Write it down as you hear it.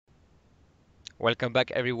Welcome back,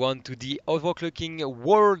 everyone, to the Overclocking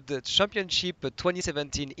World Championship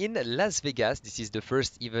 2017 in Las Vegas. This is the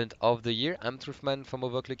first event of the year. I'm Truthman from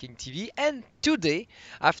OverClocking-TV, and today,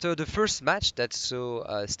 after the first match that saw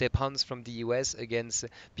Steponz from the US against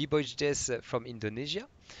BBoyJeZZ from Indonesia,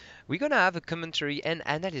 we're gonna have a commentary and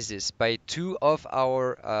analysis by two of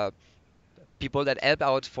our people that help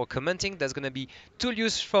out for commenting. That's going to be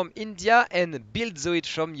Toolius from India and Buildzoid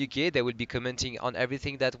from UK. They will be commenting on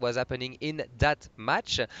everything that was happening in that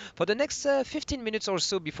match. For the next 15 minutes or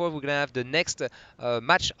so before we're going to have the next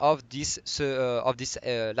match of this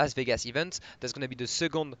Las Vegas event, that's going to be the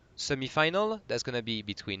second semi-final. That's going to be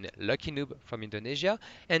between Lucky Noob from Indonesia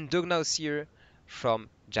and Dognausir from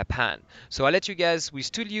Japan. So I'll let you guys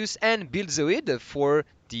with Toolius and Buildzoid for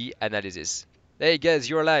the analysis. Hey guys,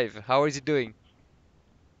 you're live. How is it doing?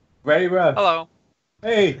 Very well. Hello.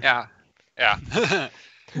 Hey. Yeah.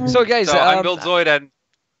 So guys, I'm Buildzoid,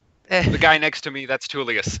 and the guy next to me, that's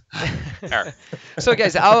Toolius. So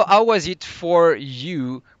guys, how was it for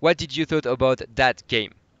you? What did you thought about that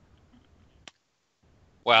game?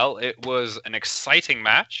 Well, it was an exciting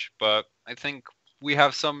match, but I think we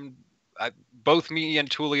have some. Both me and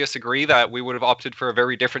Toolius agree that we would have opted for a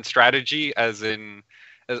very different strategy,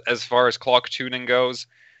 as far as clock tuning goes.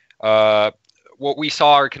 What we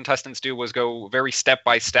saw our contestants do was go very step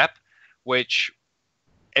by step, which,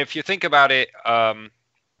 if you think about it,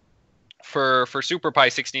 for Super Pi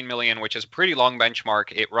 16 million, which is a pretty long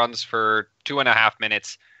benchmark, it runs for 2.5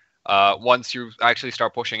 minutes. Once you actually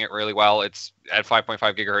start pushing it really well, it's at 5.5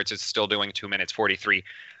 gigahertz. It's still doing 2 minutes 40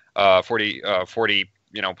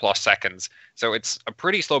 plus seconds. So it's a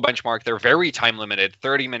pretty slow benchmark. They're very time limited.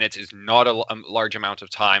 30 minutes is not a large amount of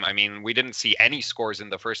time. I mean, we didn't see any scores in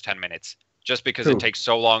the first 10 minutes just because it takes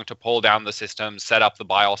so long to pull down the system, set up the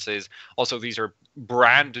BIOSes. Also, these are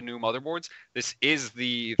brand new motherboards.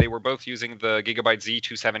 They were both using the Gigabyte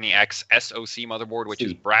Z270X SoC motherboard, which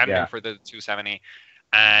is brand new for the 270.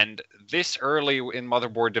 And this early in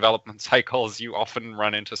motherboard development cycles, you often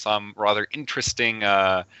run into some rather interesting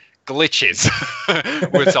glitches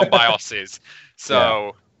with some BIOSes.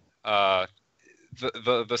 So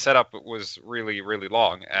the setup was really, really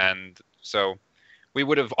long, and so we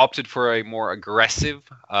would have opted for a more aggressive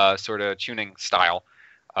sort of tuning style.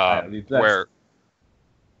 Where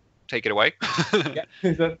take it away.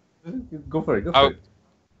 Go for it.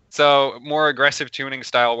 So more aggressive tuning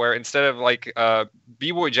style, where instead of like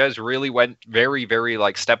BBoyJeZZ really went very, very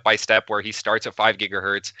like step by step, where he starts at 5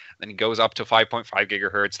 gigahertz, then he goes up to 5.5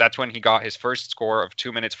 gigahertz. That's when he got his first score of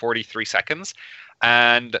 2 minutes 43 seconds,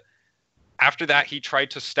 and after that he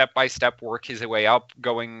tried to step by step work his way up,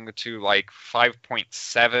 going to like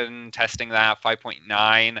 5.7, testing that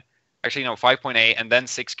 5.9. Actually, no, 5.8, and then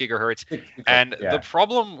 6 gigahertz. And the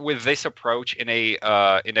problem with this approach in a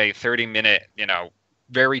 30-minute,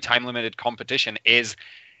 very time-limited competition is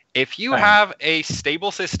if you have a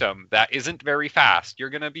stable system that isn't very fast, you're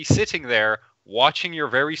going to be sitting there watching your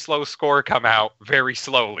very slow score come out very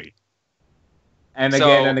slowly. And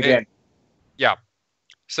again.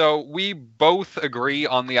 So we both agree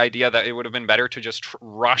on the idea that it would have been better to just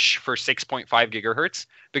rush for 6.5 gigahertz,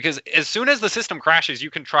 because as soon as the system crashes, you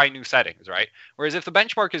can try new settings, right? Whereas if the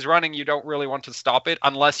benchmark is running, you don't really want to stop it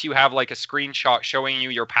unless you have like a screenshot showing you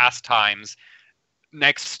your past times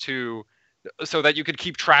next to, so that you could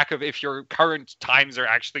keep track of if your current times are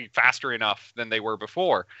actually faster enough than they were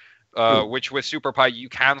before. Which with Super Pi you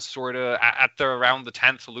can sort of around the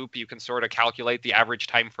 10th loop you can sort of calculate the average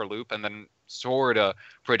time for loop and then sort of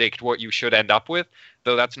predict what you should end up with,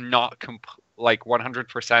 though that's not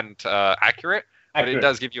 100% accurate, but it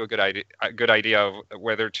does give you a good idea of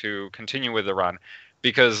whether to continue with the run,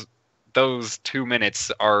 because those 2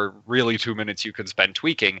 minutes are really 2 minutes you could spend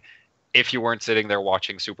tweaking if you weren't sitting there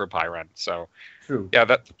watching Super Pi run. So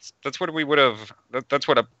that's what we would have. That's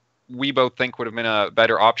what we both think would have been a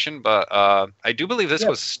better option. But I do believe this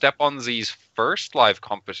was Steponz's first live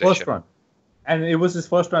competition. First run, and it was his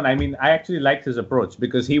first run. I mean, I actually liked his approach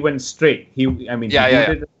because he went straight. He went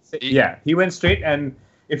straight, and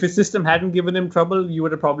if his system hadn't given him trouble, you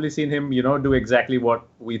would have probably seen him, do exactly what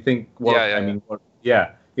we think. He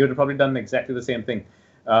would have probably done exactly the same thing.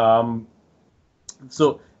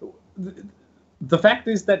 So the fact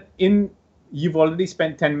is that you've already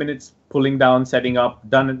spent 10 minutes pulling down, setting up,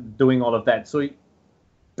 doing all of that. So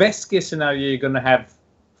best case scenario, you're going to have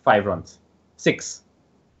 5 runs, 6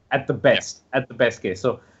 at the best, case.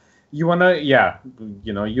 So you want to,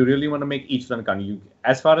 you really want to make each run count. You,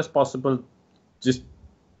 as far as possible, just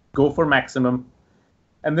go for maximum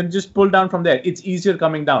and then just pull down from there. It's easier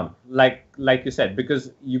coming down, like you said,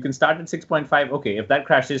 because you can start at 6.5. Okay, if that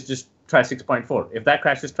crashes, just try 6.4. If that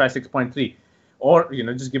crashes, try 6.3. or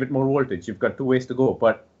just give it more voltage. You've got two ways to go,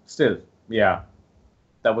 but still, yeah,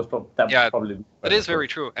 that was probably. That is very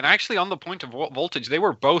true. And actually, on the point of voltage, they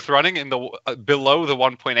were both running in the below the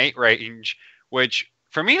 1.8 range, which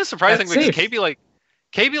for me is surprising because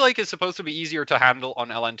KB Lake is supposed to be easier to handle on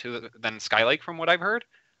LN2 than Skylake, from what I've heard.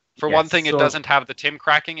 For one thing, it doesn't have the TIM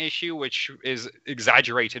cracking issue, which is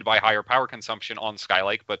exaggerated by higher power consumption on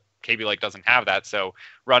Skylake, but KB Lake doesn't have that. So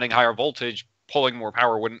running higher voltage, pulling more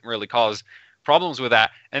power wouldn't really cause problems with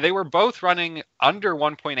that. And they were both running under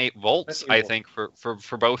 1.8 volts, I think, for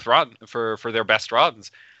both for their best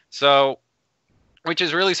runs. So, which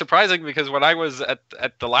is really surprising because when I was at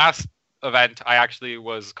the last event, I actually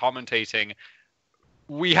was commentating.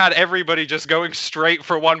 We had everybody just going straight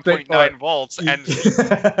for 1.9 volts, and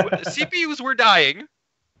CPUs were dying.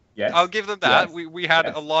 Yes, I'll give them that. Yes. We had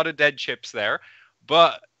a lot of dead chips there,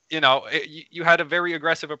 but you had a very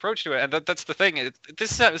aggressive approach to it, and that's the thing.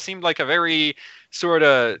 This seemed like a very sort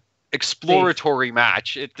of exploratory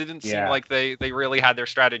match. It didn't seem like they really had their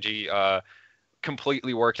strategy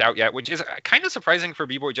completely worked out yet, which is kind of surprising for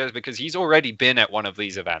BBoyJeZZ because he's already been at one of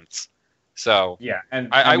these events. So yeah, and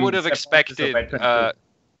I would have expected,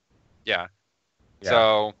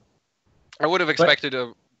 So I would have expected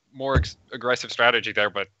a more aggressive strategy there,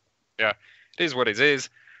 but yeah, it is what it is.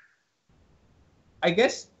 I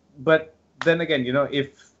guess, but then again,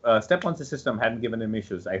 if Steponz's system hadn't given him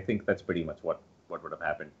issues, I think that's pretty much what would have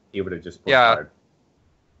happened. He would have just pushed hard.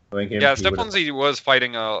 Steponz was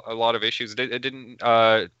fighting a lot of issues. Did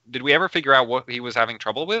we ever figure out what he was having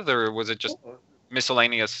trouble with, or was it just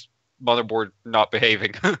miscellaneous motherboard not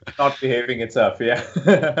behaving? Not behaving itself, yeah.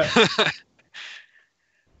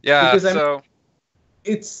 Yeah,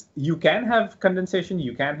 because you can have condensation,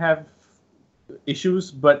 you can have issues,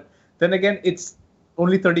 but then again, it's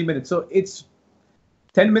only 30 minutes, so it's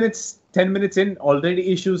 10 minutes in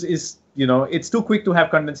already issues is it's too quick to have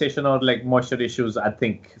condensation or like moisture issues, I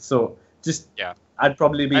think. So just I'd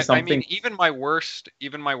probably be something. I mean, even my worst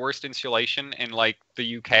insulation in like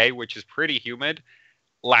the UK, which is pretty humid,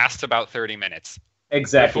 lasts about 30 minutes.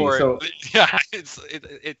 Exactly. So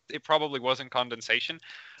it probably wasn't condensation,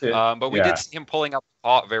 but we did see him pulling up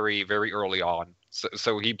hot very, very early on.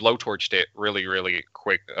 So he blowtorched it really, really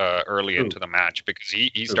quick early into the match because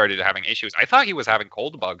he started having issues. I thought he was having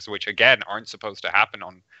cold bugs, which again aren't supposed to happen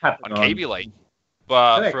on KB Lake.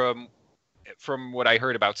 But from what I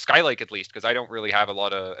heard about Skylake, at least, because I don't really have a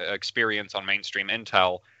lot of experience on mainstream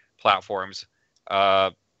Intel platforms,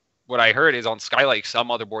 what I heard is on Skylake, some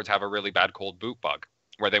motherboards have a really bad cold boot bug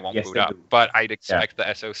where they won't boot up. But I'd expect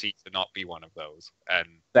the SoC to not be one of those. And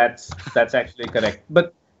that's actually correct.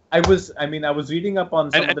 But I was reading up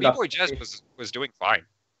on some of the BBoyJeZZ was doing fine.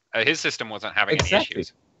 His system wasn't having any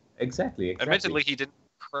issues. Exactly. Admittedly, he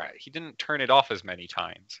didn't turn it off as many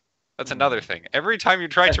times. That's another thing. Every time you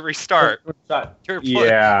try to restart,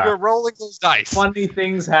 you're rolling those dice. Funny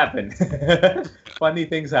things happen.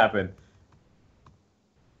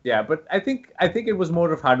 Yeah, but I think it was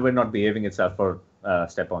more of hardware not behaving itself for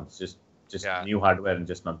Steponz. Just new hardware and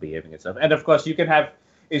just not behaving itself. And of course, you can have.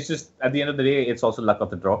 It's just at the end of the day, it's also luck of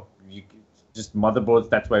the draw. Just motherboards.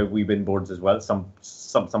 That's why we win boards as well. Some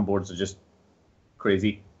boards are just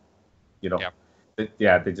crazy, But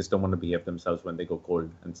they just don't want to behave themselves when they go cold,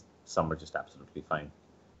 and some are just absolutely fine.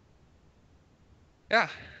 Yeah.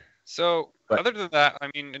 So other than that, I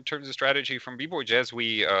mean, in terms of strategy from BBoyJeZZ,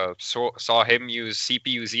 we saw him use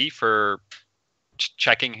CPU-Z for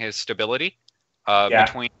checking his stability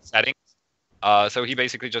between settings. So he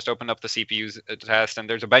basically just opened up the CPU test, and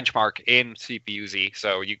there's a benchmark in CPU-Z.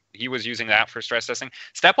 So he was using that for stress testing.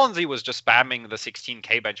 Steponz was just spamming the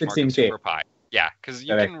 16K benchmark in SuperPi. Yeah, because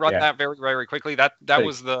you can run that very, very quickly. That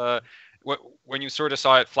was when you sort of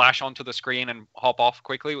saw it flash onto the screen and hop off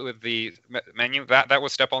quickly with the menu. That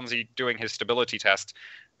was Steponz doing his stability test,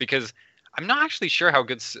 because I'm not actually sure how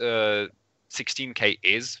good 16K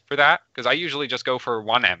is for that, because I usually just go for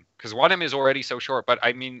 1M, because 1M is already so short. But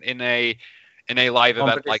I mean, in a live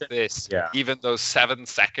event like this, even those 7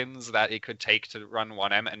 seconds that it could take to run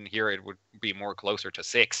 1M, and here it would be more closer to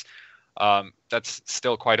 6. That's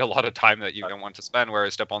still quite a lot of time that you don't want to spend,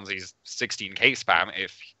 whereas Steponz's 16K spam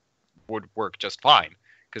would work just fine,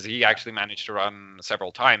 because he actually managed to run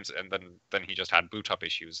several times, and then he just had boot up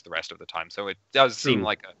issues the rest of the time. So it does seem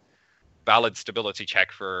like a valid stability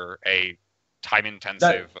check for a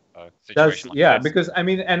time-intensive situation like this. Because I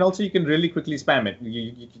mean, and also you can really quickly spam it.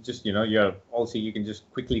 You can just, you can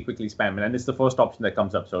just quickly spam it, and it's the first option that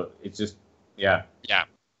comes up. So it's just,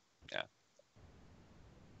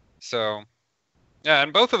 So Yeah,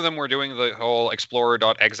 and both of them were doing the whole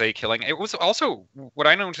explorer.exe killing. It was also, what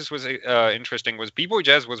I noticed was interesting was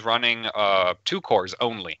BBoyJeZZ was running 2 cores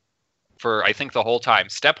only for, I think, the whole time.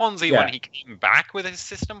 Steponz, when he came back with his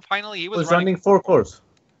system finally, he was running 4 cores.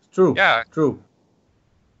 True. Yeah. True.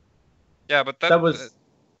 Yeah, but that was...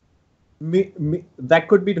 that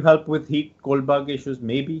could be to help with heat, cold bug issues,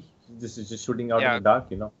 maybe. This is just shooting out in the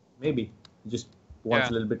dark, you know. Maybe. Just wants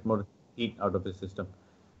a little bit more heat out of the system.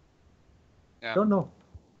 Yeah. Don't know.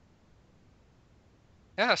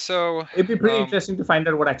 Yeah, so... It'd be pretty interesting to find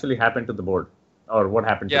out what actually happened to the board. Or what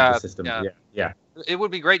happened to the system. Yeah. It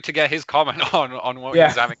would be great to get his comment on what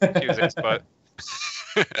he's having issues, but...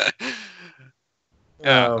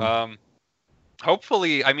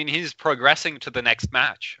 hopefully, I mean, he's progressing to the next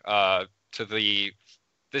match.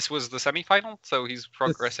 This was the semifinal, so he's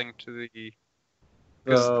progressing to the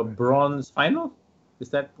bronze final? Is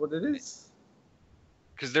that what it is?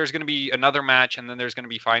 Because there's going to be another match, and then there's going to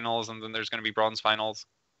be finals, and then there's going to be bronze finals,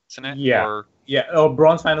 isn't it? Yeah.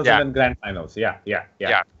 Bronze finals and then grand finals. Yeah.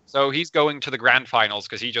 So he's going to the grand finals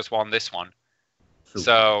because he just won this one. True.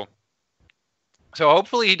 So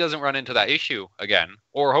hopefully he doesn't run into that issue again,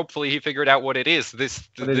 or hopefully he figured out what it is this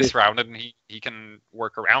round, and he can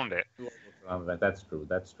work around it. That's true.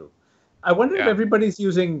 I wonder if everybody's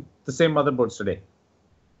using the same motherboards today.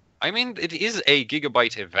 I mean, it is a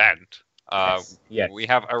gigabyte event. Yes. We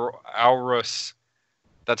have Aurus.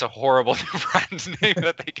 That's a horrible new brand name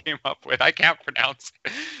that they came up with. I can't pronounce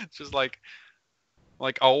it. It's just like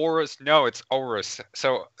Aurus. No, it's Aurus.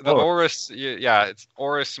 So the Aurus, it's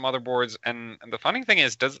Aurus motherboards. And the funny thing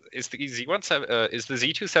is the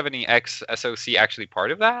Z270X SoC actually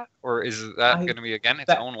part of that, or is that going to be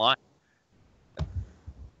its own line?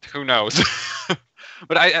 Who knows?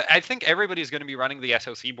 But I think everybody's going to be running the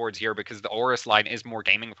SoC boards here because the Aurus line is more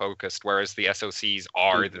gaming focused, whereas the SoCs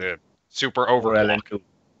are the super overclock.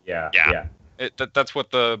 Yeah. That's what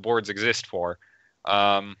the boards exist for.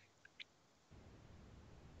 So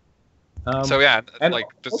yeah, and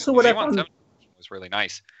this also what I found was really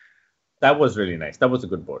nice. That was really nice. That was a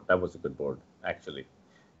good board. Actually.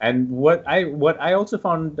 And what I also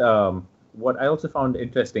found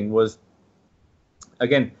interesting was,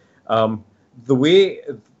 again, the way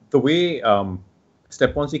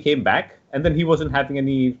Steponz came back, and then he wasn't having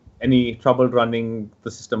any trouble running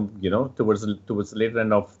the system, towards the later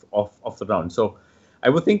end of the round. So I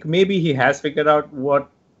would think maybe he has figured out what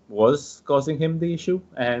was causing him the issue,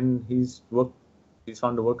 and he's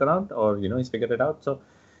found a workaround, or he's figured it out. So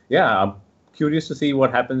yeah, I'm curious to see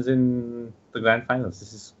what happens in the grand finals.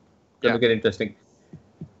 This is going to get interesting.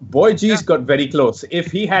 BoyJeZZ got very close.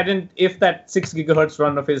 If that 6 gigahertz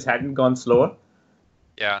run of his hadn't gone slower,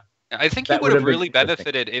 I think he would have really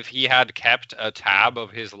benefited if he had kept a tab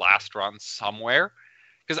of his last run somewhere.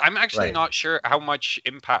 Because I'm actually not sure how much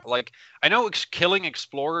impact. I know killing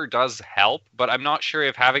Explorer does help, but I'm not sure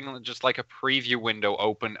if having just a preview window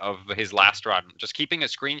open of his last run, just keeping a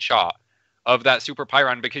screenshot of that Super Pi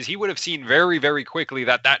run, because he would have seen very, very quickly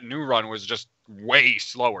that new run was just way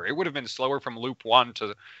slower. It would have been slower from loop 1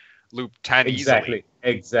 to loop 10 easily.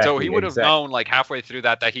 Exactly. So he would have known halfway through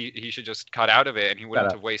that he should just cut out of it, and he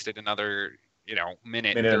wouldn't have wasted another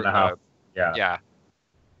minute and a half. Yeah.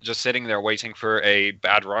 Just sitting there waiting for a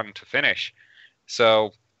bad run to finish.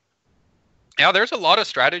 So yeah, there's a lot of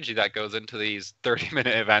strategy that goes into these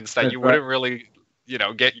 30-minute events that you wouldn't really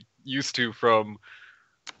get used to from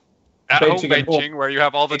at-home benching, where you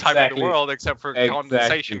have all the time in the world except for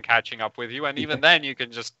condensation catching up with you, and even then you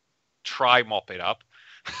can just try mop it up.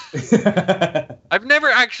 I've never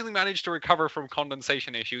actually managed to recover from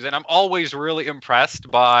condensation issues, and I'm always really impressed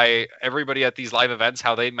by everybody at these live events,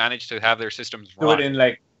 how they manage to have their systems run. Do it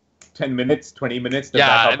in 10 minutes, 20 minutes.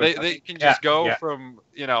 And they can just go from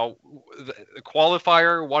the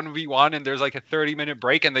qualifier 1v1, and there's a 30-minute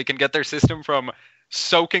break, and they can get their system from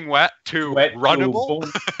soaking wet to runnable.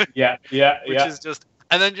 Which is just,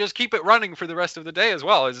 and then just keep it running for the rest of the day as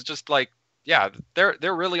well. It's just they're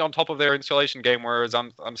really on top of their installation game, whereas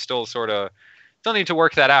I'm still still need to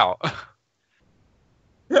work that out.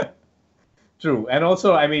 True, and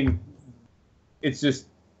also it's just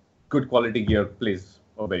good quality gear plays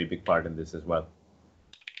a very big part in this as well.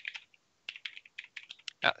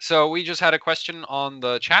 Yeah, so we just had a question on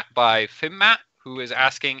the chat by Fimmat, who is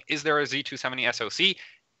asking, is there a Z270 SoC?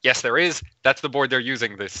 Yes, there is. That's the board they're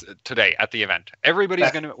using this today at the event.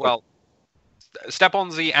 Everybody's going to,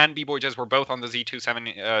 Steponz and BBoyJeZZ were both on the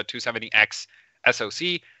Z270X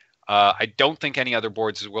SoC. I don't think any other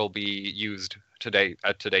boards will be used today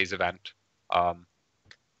at today's event. I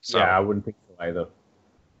wouldn't think so either.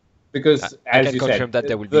 Because I can confirm that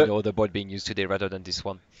there will be no other board being used today rather than this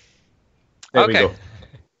one. There Okay. we go.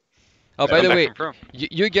 Oh, by the That way, confirmed.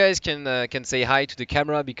 you guys can say hi to the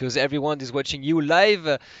camera because everyone is watching you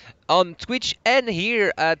live on Twitch and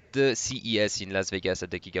here at the CES in Las Vegas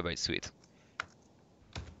at the Gigabyte Suite.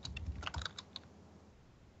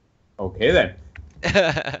 Okay then.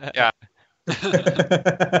 Yeah.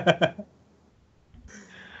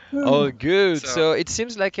 Oh, good. So- So it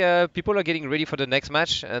seems like people are getting ready for the next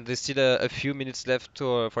match, and there's still a few minutes left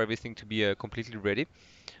for everything to be completely ready.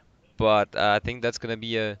 But I think that's gonna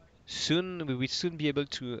be soon. We will soon be able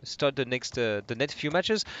to start the next few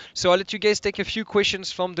matches. So I'll let you guys take a few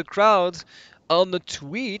questions from the crowd on the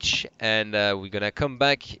Twitch, and we're gonna come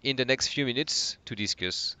back in the next few minutes to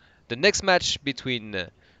discuss the next match between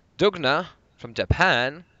Dogna from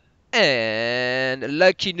Japan and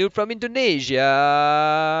Lucky Noob from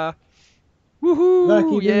Indonesia. Woohoo!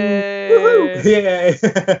 Lucky Yeah! Woohoo! Yeah.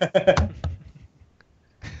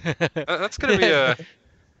 That's gonna be a.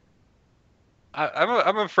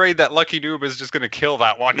 I'm afraid that Lucky Noob is just gonna kill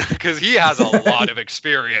that one because he has a lot of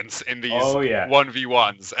experience in these Oh, yeah.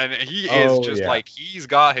 1v1s, and he Oh, is just yeah. like he's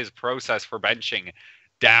got his process for benching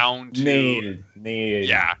down to Nailed.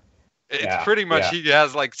 yeah. It's Yeah, pretty much yeah. he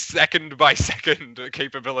has like second by second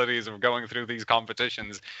capabilities of going through these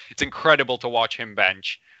competitions. It's incredible to watch him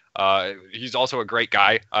bench. He's also a great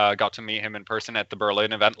guy. Got to meet him in person at the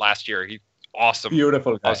Berlin event last year. He's awesome.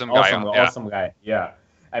 Beautiful guy. Awesome guy, yeah. Awesome guy. Yeah.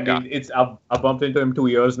 I mean, I bumped into him 2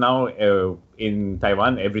 years now in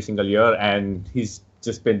Taiwan every single year, and he's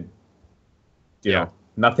just been, you know,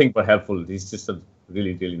 nothing but helpful. He's just a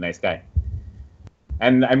really, really nice guy.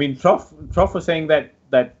 And I mean, Troff was saying that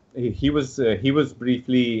he was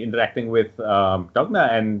briefly interacting with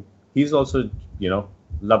Dogna, and he's also, you know,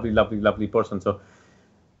 lovely person. So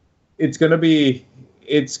it's gonna be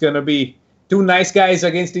two nice guys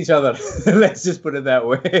against each other. Let's just put it that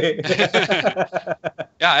way.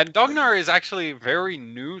 Yeah, and Dognar is actually very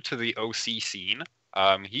new to the OC scene.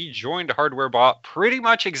 He joined Hardware Bot pretty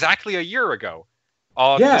much exactly a year ago,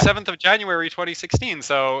 on the 7th of January 2016.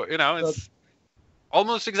 So, you know, it's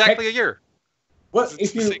almost exactly a year. Well,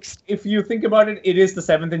 if you think about it, it is the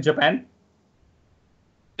 7th in Japan.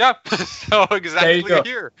 Yeah, so exactly a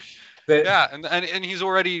year. Yeah, and he's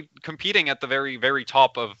already competing at the very, very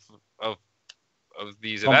top of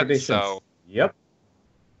these events. So yep.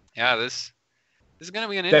 Yeah, this is going to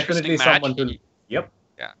be an interesting match. Yep.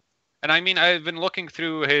 Yeah. And I mean, I've been looking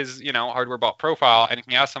through his, you know, Hardware Bot profile, and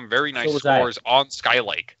he has some very nice scores on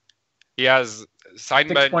Skylake. He has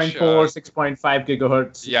Sidebench 6.4, 6.5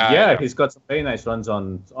 gigahertz. Yeah, he's got some very nice runs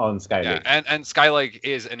on Skylake. Yeah, and Skylake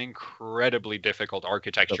is an incredibly difficult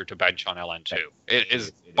architecture to bench on LN2. It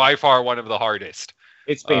is by far one of the hardest.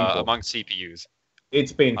 It's painful among CPUs.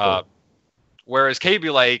 It's painful. Whereas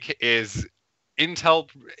KB Lake is Intel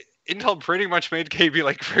pretty much made KB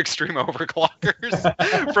Lake for extreme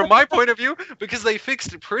overclockers, from my point of view, because they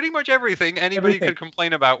fixed pretty much everything anybody could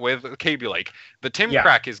complain about with KB Lake. The TIM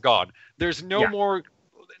crack is gone. There's no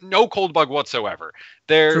cold bug whatsoever.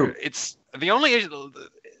 It's the only issue.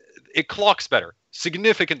 It clocks better,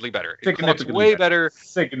 significantly better. It clocks way better.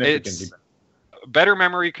 Significantly better. Better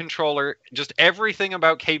memory controller. Just everything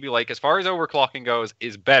about KB Lake, as far as overclocking goes,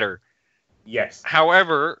 is better. Yes.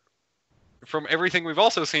 However, from everything we've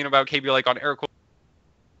also seen about KB Lake on air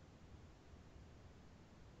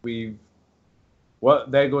well,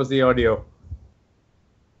 there goes the audio.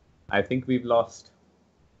 I think we've lost.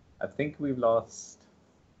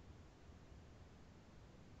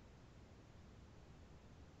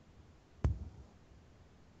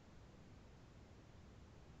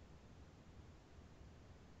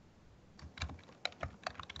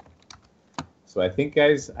 So I think,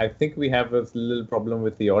 guys, we have a little problem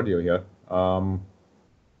with the audio here.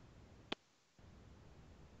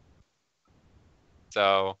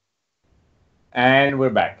 And we're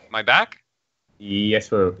back. Am I back? Yes,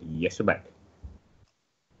 we're back.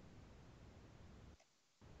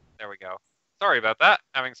 There we go. Sorry about that.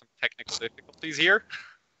 Having some technical difficulties here.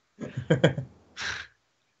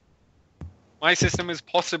 My system is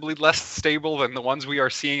possibly less stable than the ones we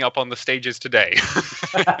are seeing up on the stages today.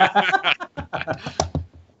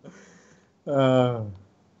 Yeah.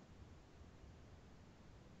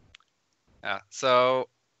 So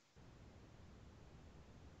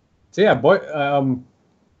yeah,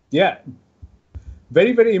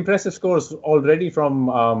 very, very impressive scores already from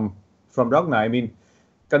Dogna. I mean,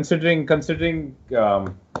 considering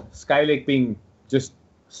Skylake being just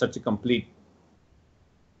such a complete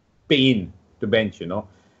pain to bench, you know,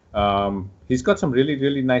 he's got some really,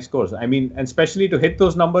 really nice scores. I mean, and especially to hit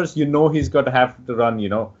those numbers, you know, he's got to have to run, you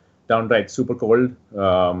know, downright super cold,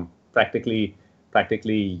 practically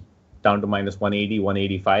down to minus 180,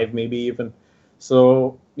 185 maybe even.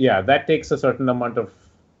 So yeah, that takes a certain amount of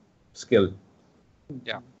skill.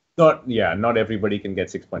 Yeah. Not everybody can get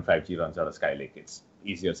 6.5 G runs out of Skylake. It's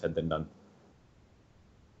easier said than done.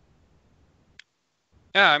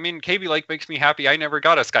 Yeah, I mean, KB Lake makes me happy. I never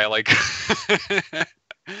got a Skylake.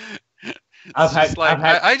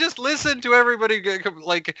 I just listen to everybody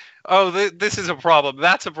like, oh, this is a problem,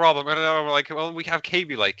 that's a problem, and I'm like, well, we have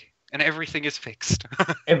KB Lake, and everything is fixed.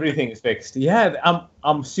 Everything is fixed. Yeah,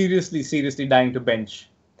 I'm seriously dying to bench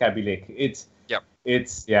KB Lake.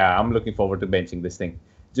 I'm looking forward to benching this thing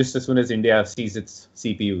just as soon as India sees its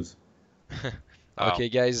CPUs. Okay,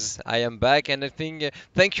 guys, I am back, and I think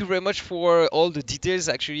thank you very much for all the details.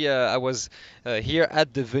 Actually, I was here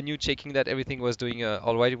at the venue checking that everything was doing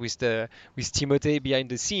all right with Timothy behind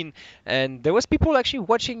the scene, and there was people actually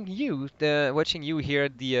watching you here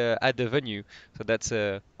at the venue. So that's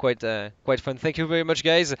quite fun. Thank you very much,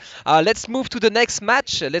 guys. Let's move to the next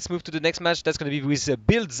match. That's going to be with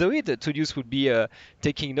Buildzoid. Toolius will be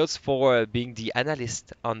taking notes for being the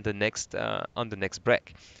analyst on the next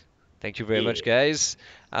break. Thank you very much, guys.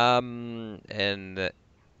 And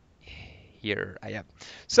here I am.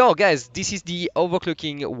 So, guys, this is the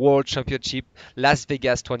Overclocking World Championship Las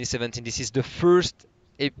Vegas 2017. This is the first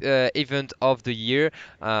event of the year.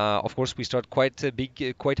 Of course, we start quite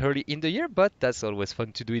big, quite early in the year, but that's always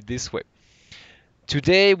fun to do it this way.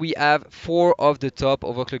 Today, we have 4 of the top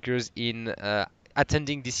overclockers in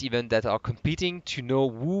attending this event that are competing to know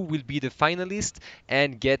who will be the finalist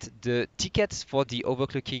and get the tickets for the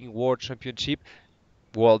Overclocking World Championship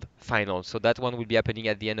World Final. So that one will be happening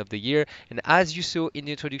at the end of the year. And as you saw in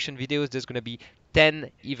the introduction videos, there's going to be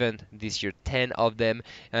 10 events this year, 10 of them.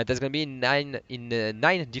 There's going to be 9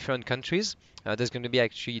 different countries. There's going to be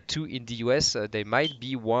actually 2 in the US. There might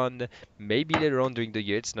be one maybe later on during the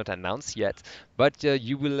year. It's not announced yet, but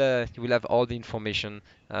you will have all the information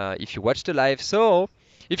if you watch the live. So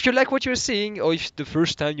if you like what you're seeing, or if it's the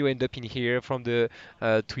first time you end up in here from the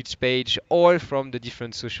Twitch page or from the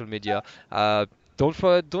different social media, don't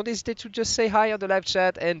hesitate to just say hi on the live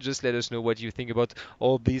chat and just let us know what you think about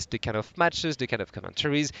all these, the kind of matches, the kind of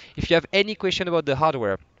commentaries. If you have any question about the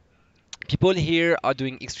hardware, people here are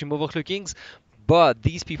doing extreme overclockings, but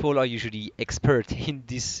these people are usually expert in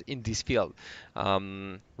this field.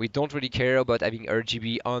 We don't really care about having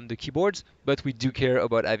RGB on the keyboards, but we do care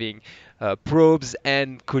about having probes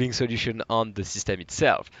and cooling solution on the system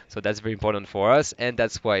itself. So that's very important for us, and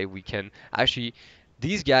that's why we can actually,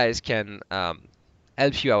 these guys can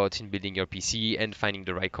help you out in building your PC and finding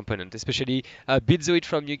the right component. Especially Buildzoid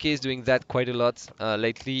from UK is doing that quite a lot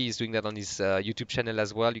lately. He's doing that on his YouTube channel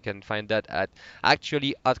as well. You can find that at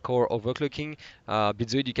actually Hardcore Overclocking.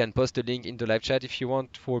 Buildzoid, you can post a link in the live chat if you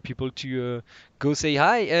want for people to go say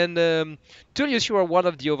hi. And Toolius, you are one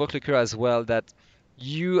of the overclocker as well that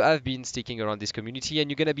you have been sticking around this community, and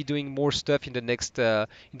you're gonna be doing more stuff in the next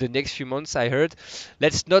few months, I heard.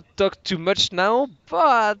 Let's not talk too much now,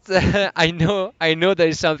 but I know there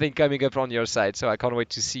is something coming up on your side, so I can't wait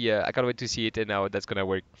to see it and how that's gonna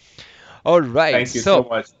work. All right, Thank you so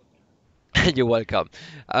much. You're welcome.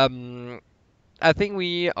 I think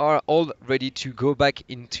we are all ready to go back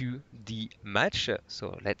into the match,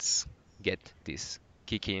 so let's get this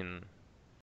kicking.